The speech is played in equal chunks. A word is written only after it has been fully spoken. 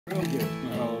Real good.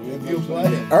 If you'll play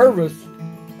it. Irvis.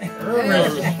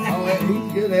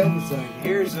 He's good at everything.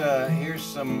 Here's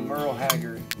some Merle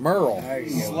Haggard There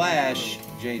you go. slash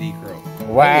J.D. Crowe.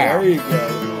 Wow. There you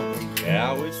go.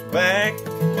 Now it's back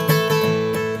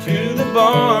to the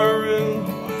barroom.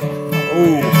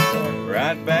 Oh.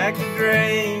 Right back to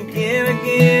drinking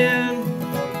again.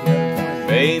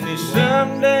 Baby,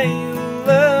 someday you'll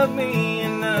love me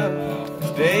enough to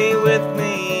stay with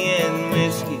me, and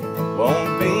whiskey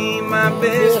won't be my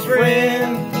best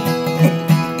friend.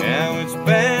 Now it's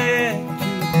back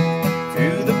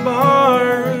to the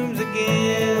barrooms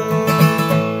again.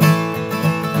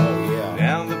 Oh, yeah.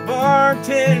 Now the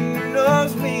bartender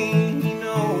knows me, he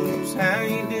knows how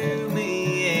you do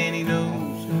me, and he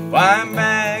knows why I'm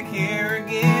back here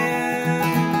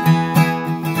again.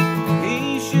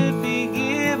 He should be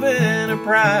given a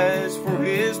prize for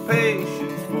his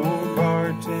patience, for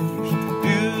bartenders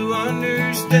do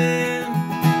understand.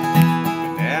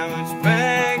 But now it's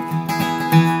back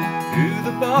to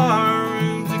the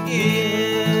barrooms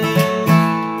again.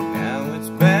 Now it's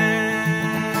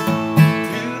back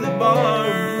to the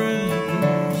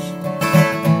barrooms,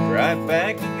 right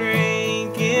back to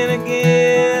drinking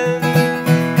again.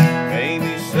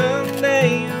 Maybe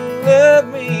someday you'll love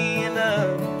me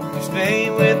enough to stay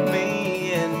with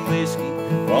me, and whiskey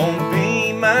won't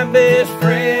be my best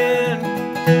friend.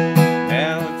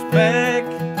 Now it's back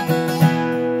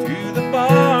to the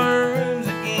barrooms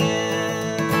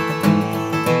again.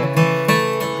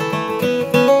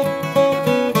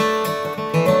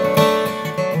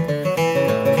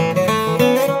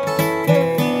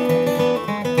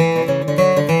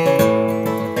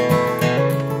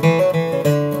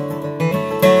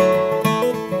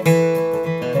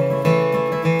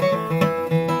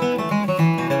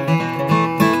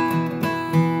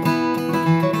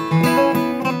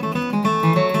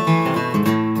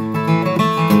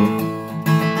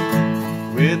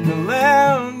 With the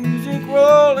loud music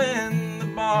rolling, the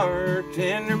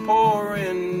bartender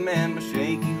pouring, man, my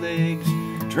shaky legs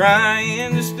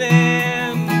trying to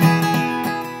stand.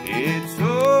 It's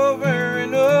over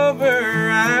and over,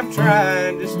 I've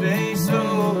tried to stay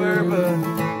sober, but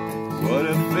what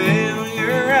a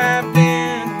failure I've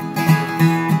been.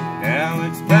 Now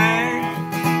it's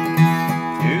back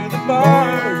to the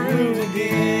barroom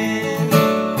again.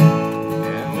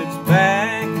 Now it's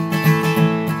back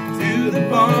to the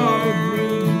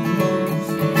barrooms,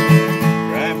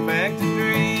 right back to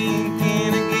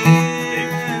drinking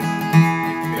again.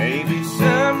 Maybe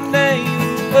someday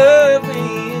you'll love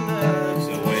me enough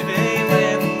to stay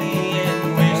with me,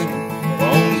 and whiskey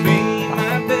won't be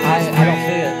my best I don't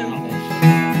see it.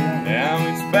 friend. Now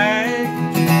it's back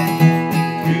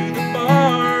to the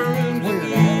barrooms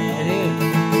again. It is.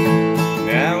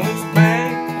 Now it's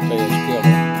back I tell you, it's killer.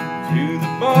 to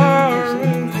the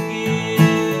barrooms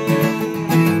again.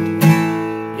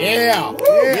 Yeah.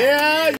 Yeah.